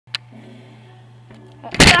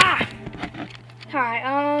Ah!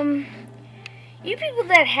 Hi, you people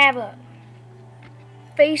that have a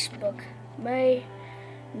Facebook may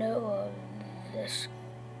know of this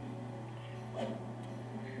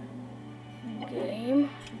game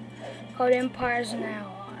called Empires and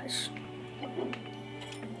Allies.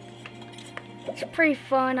 It's pretty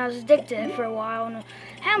fun. I was addicted to it for a while, and I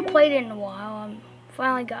haven't played it in a while. I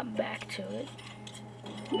finally got back to it.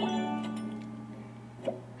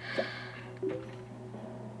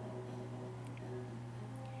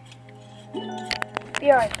 Be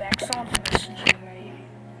right back. Someone's messaging me.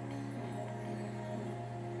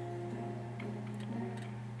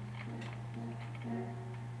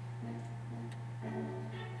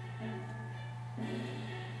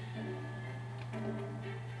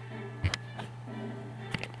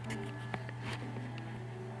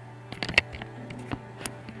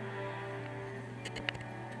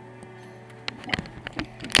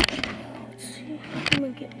 Let's see. I'm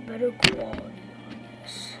gonna get better quality on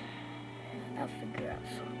this. I'll figure out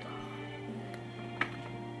something.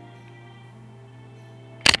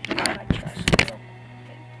 I trust it.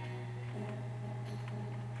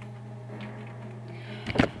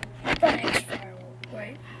 Thanks, Firewall.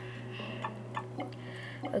 Right.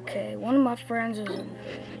 Okay, one of my friends is in.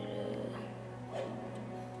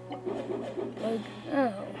 Like,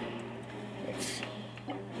 oh. Let's see.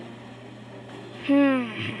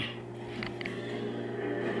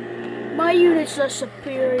 My units are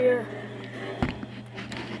superior.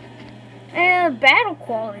 And battle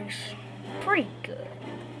quality's pretty good.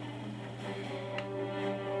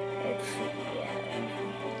 Let's see, yeah.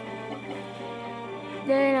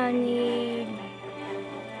 Then I need...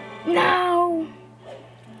 No!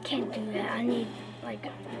 Can't do that. I need, like,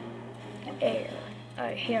 air.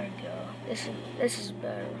 Alright, here we go. This is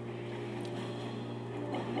better.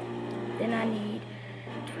 Then I need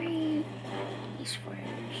 3 East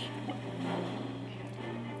Fighters.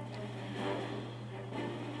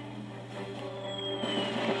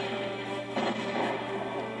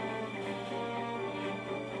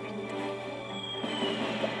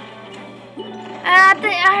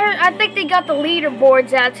 I think they got the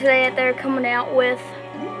leaderboards out today that they're coming out with.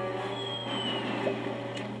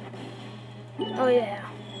 Oh yeah.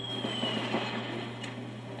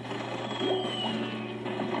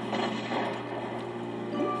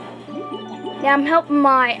 Yeah, I'm helping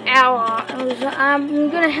my allies. I'm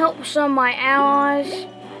gonna help some of my allies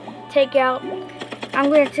take out. I'm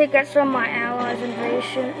gonna take out some of my allies'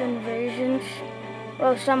 invasions.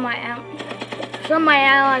 Well, some of my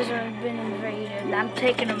allies have been invaded. I'm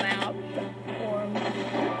taking them out for them.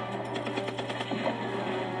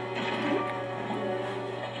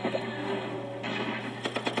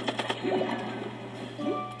 Yeah.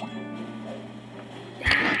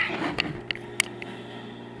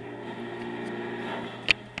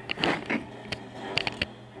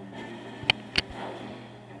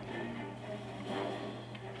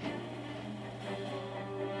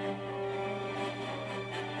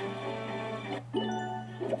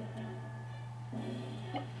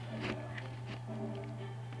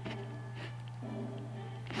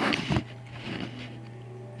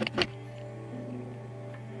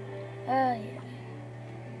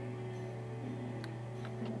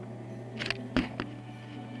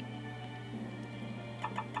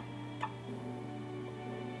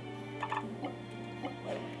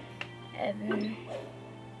 Evan.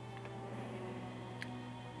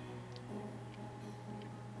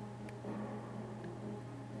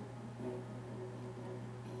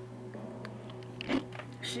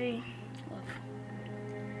 See, look.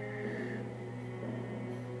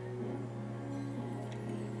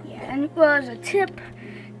 Yeah, and well, as a tip,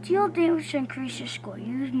 deal damage to increase your score.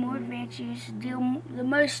 Use more advanced use to deal the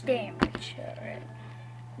most damage. Alright.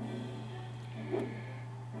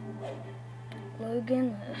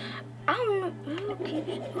 Logan, I don't know who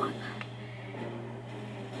keeps.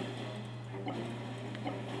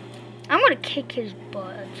 I'm gonna kick his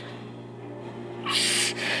butt.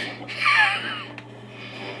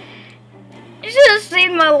 You should have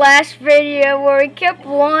seen my last video where he kept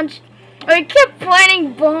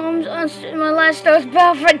planting bombs on my last Star Wars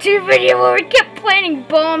Battlefront 2 video where he kept planting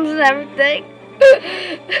bombs and everything.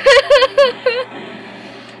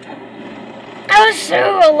 That was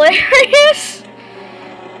so hilarious.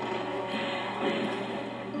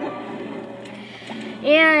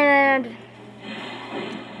 And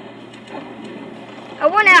I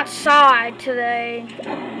went outside today.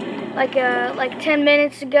 Like 10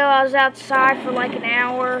 minutes ago, I was outside for like an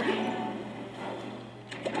hour.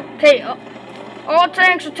 Okay, all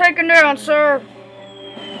tanks are taken down, sir.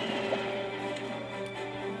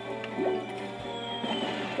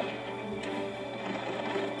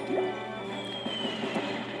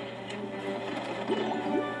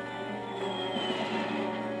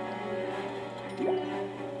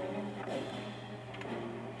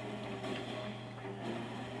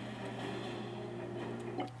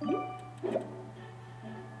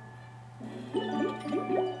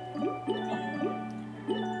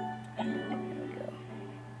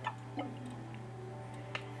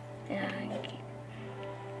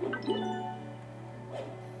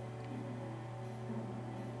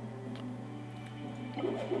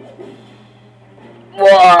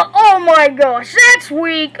 Whoa! Oh my gosh, that's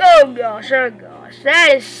weak! Oh gosh,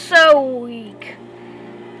 that is so weak.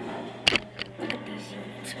 Look at these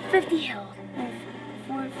units. 50 health and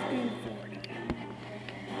 40.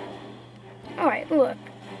 Alright, look.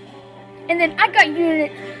 And then I got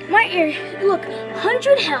unit, my area, look,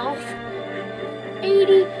 100 health,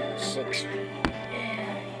 86.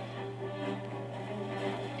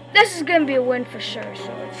 This is gonna be a win for sure,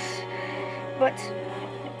 so it's, but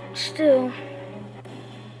still.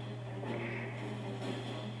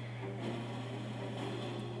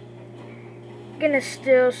 Gonna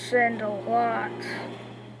still send a lot.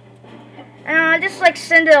 And I just like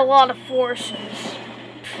sending a lot of forces.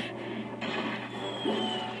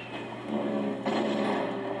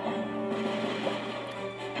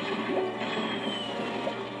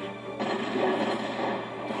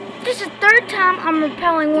 This is the third time I'm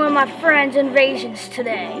repelling one of my friends' invasions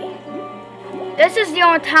today. This is the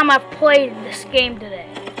only time I've played this game today.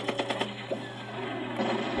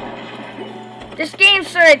 This game's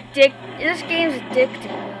so addictive. This game's addictive,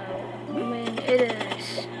 though. I mean, it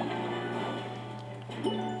is.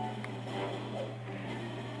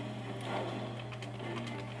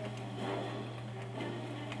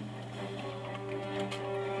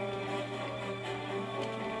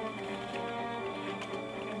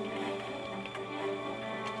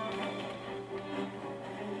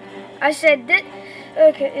 I said that.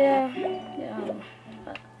 Okay, yeah.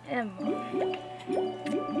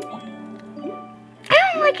 I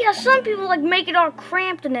don't like how some people like make it all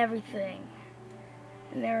cramped and everything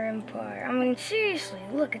in their empire. I mean, seriously,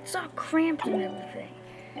 look, it's all cramped and everything.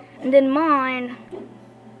 And then mine,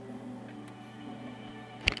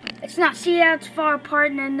 it's not. See how it's far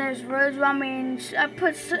apart, and then there's roads. I mean, I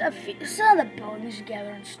put some of the buildings together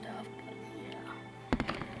and stuff.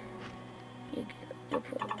 But yeah, you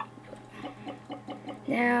put.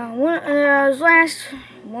 Now, there was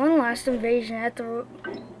one last invasion at the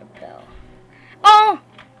repel. Oh!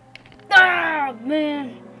 Ah,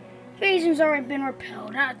 man. Invasion's already been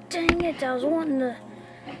repelled. Ah, dang it. I was wanting to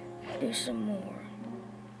do some more.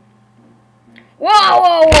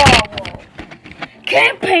 Whoa.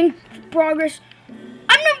 Campaign progress.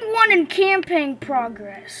 I'm number 1 in campaign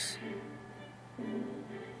progress.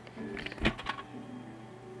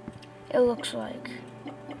 It looks like.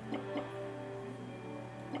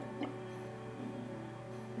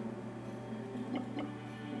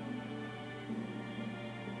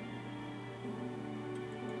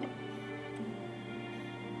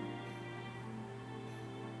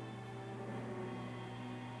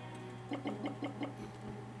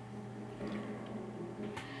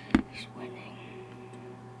 He's winning.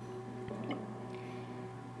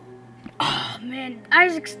 Oh man,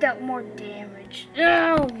 Isaac's dealt more damage.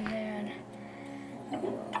 Oh man.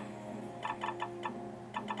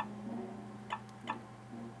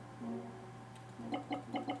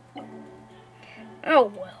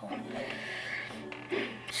 Oh well.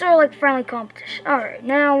 Sort of like friendly competition. Alright,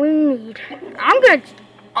 now we need. I'm gonna.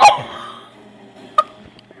 Oh!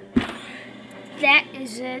 That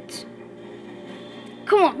is it.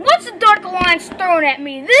 Come on, what's the Dark Alliance throwing at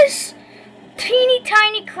me? This teeny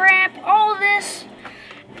tiny crap, all this.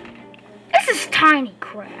 This is tiny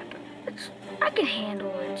crap. I can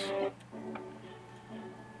handle it.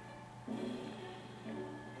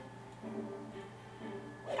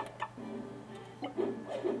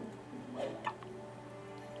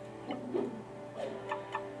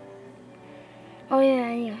 Oh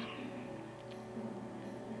yeah.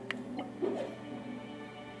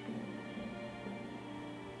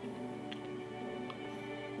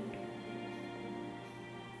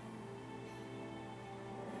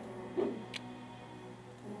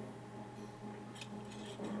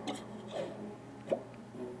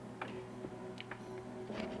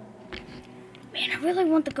 Man, I really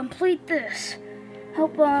want to complete this.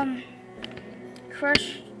 Help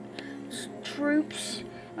crush troops.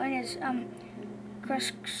 I mean,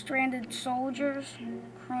 crush stranded soldiers.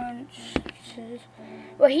 Crunch.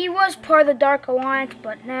 Well, he was part of the Dark Alliance,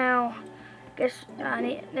 but now,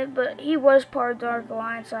 but he was part of the Dark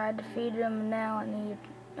Alliance. I defeated him, and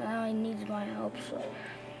now he needs my help. So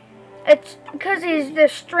it's because they're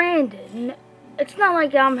stranded. And it's not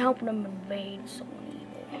like I'm helping him invade someone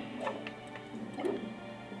evil.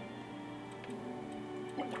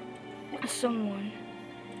 Someone.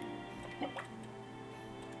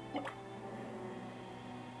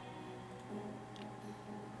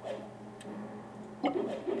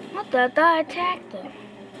 What the? I thought I attacked them.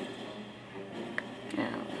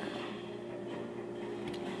 Oh.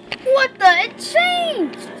 What the? It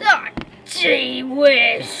changed! Oh, gee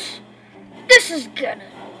whiz. This is gonna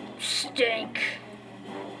stink.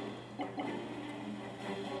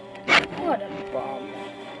 What a bomb.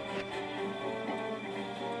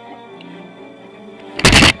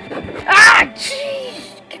 Ah,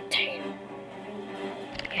 jeez! Container.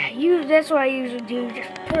 Yeah, that's what I usually do.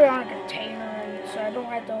 Just put it on a container so I don't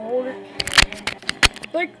have to hold it.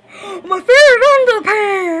 Like, my favorite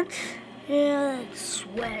underpants! Yeah, it's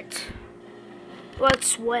sweat. What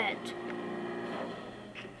sweat?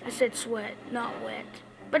 I said sweat, not wet.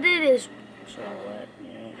 But it is sort of wet,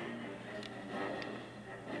 yeah.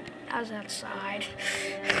 I was outside.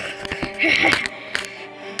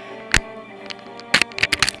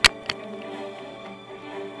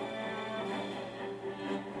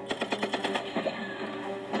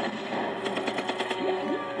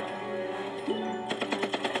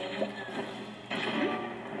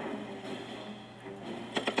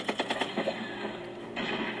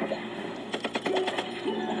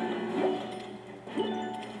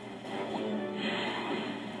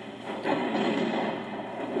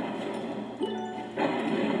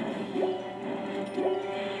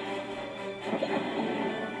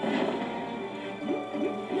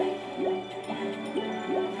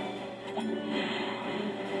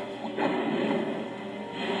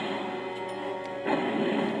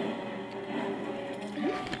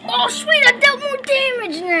 Oh, sweet, I dealt more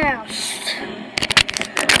damage now.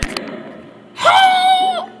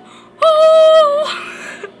 Oh! Oh!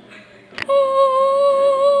 Oh!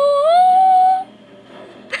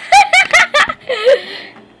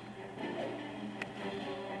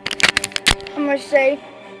 I'm gonna say,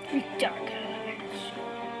 you dark eyes.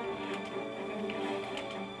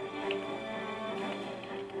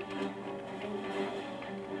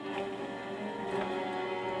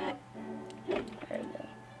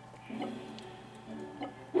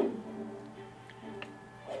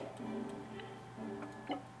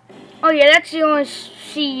 Oh yeah, that's the only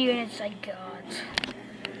C units I got.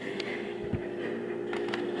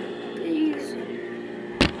 Easy.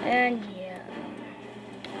 And yeah.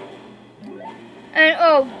 And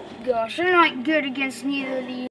oh gosh, I'm not good against neither of these.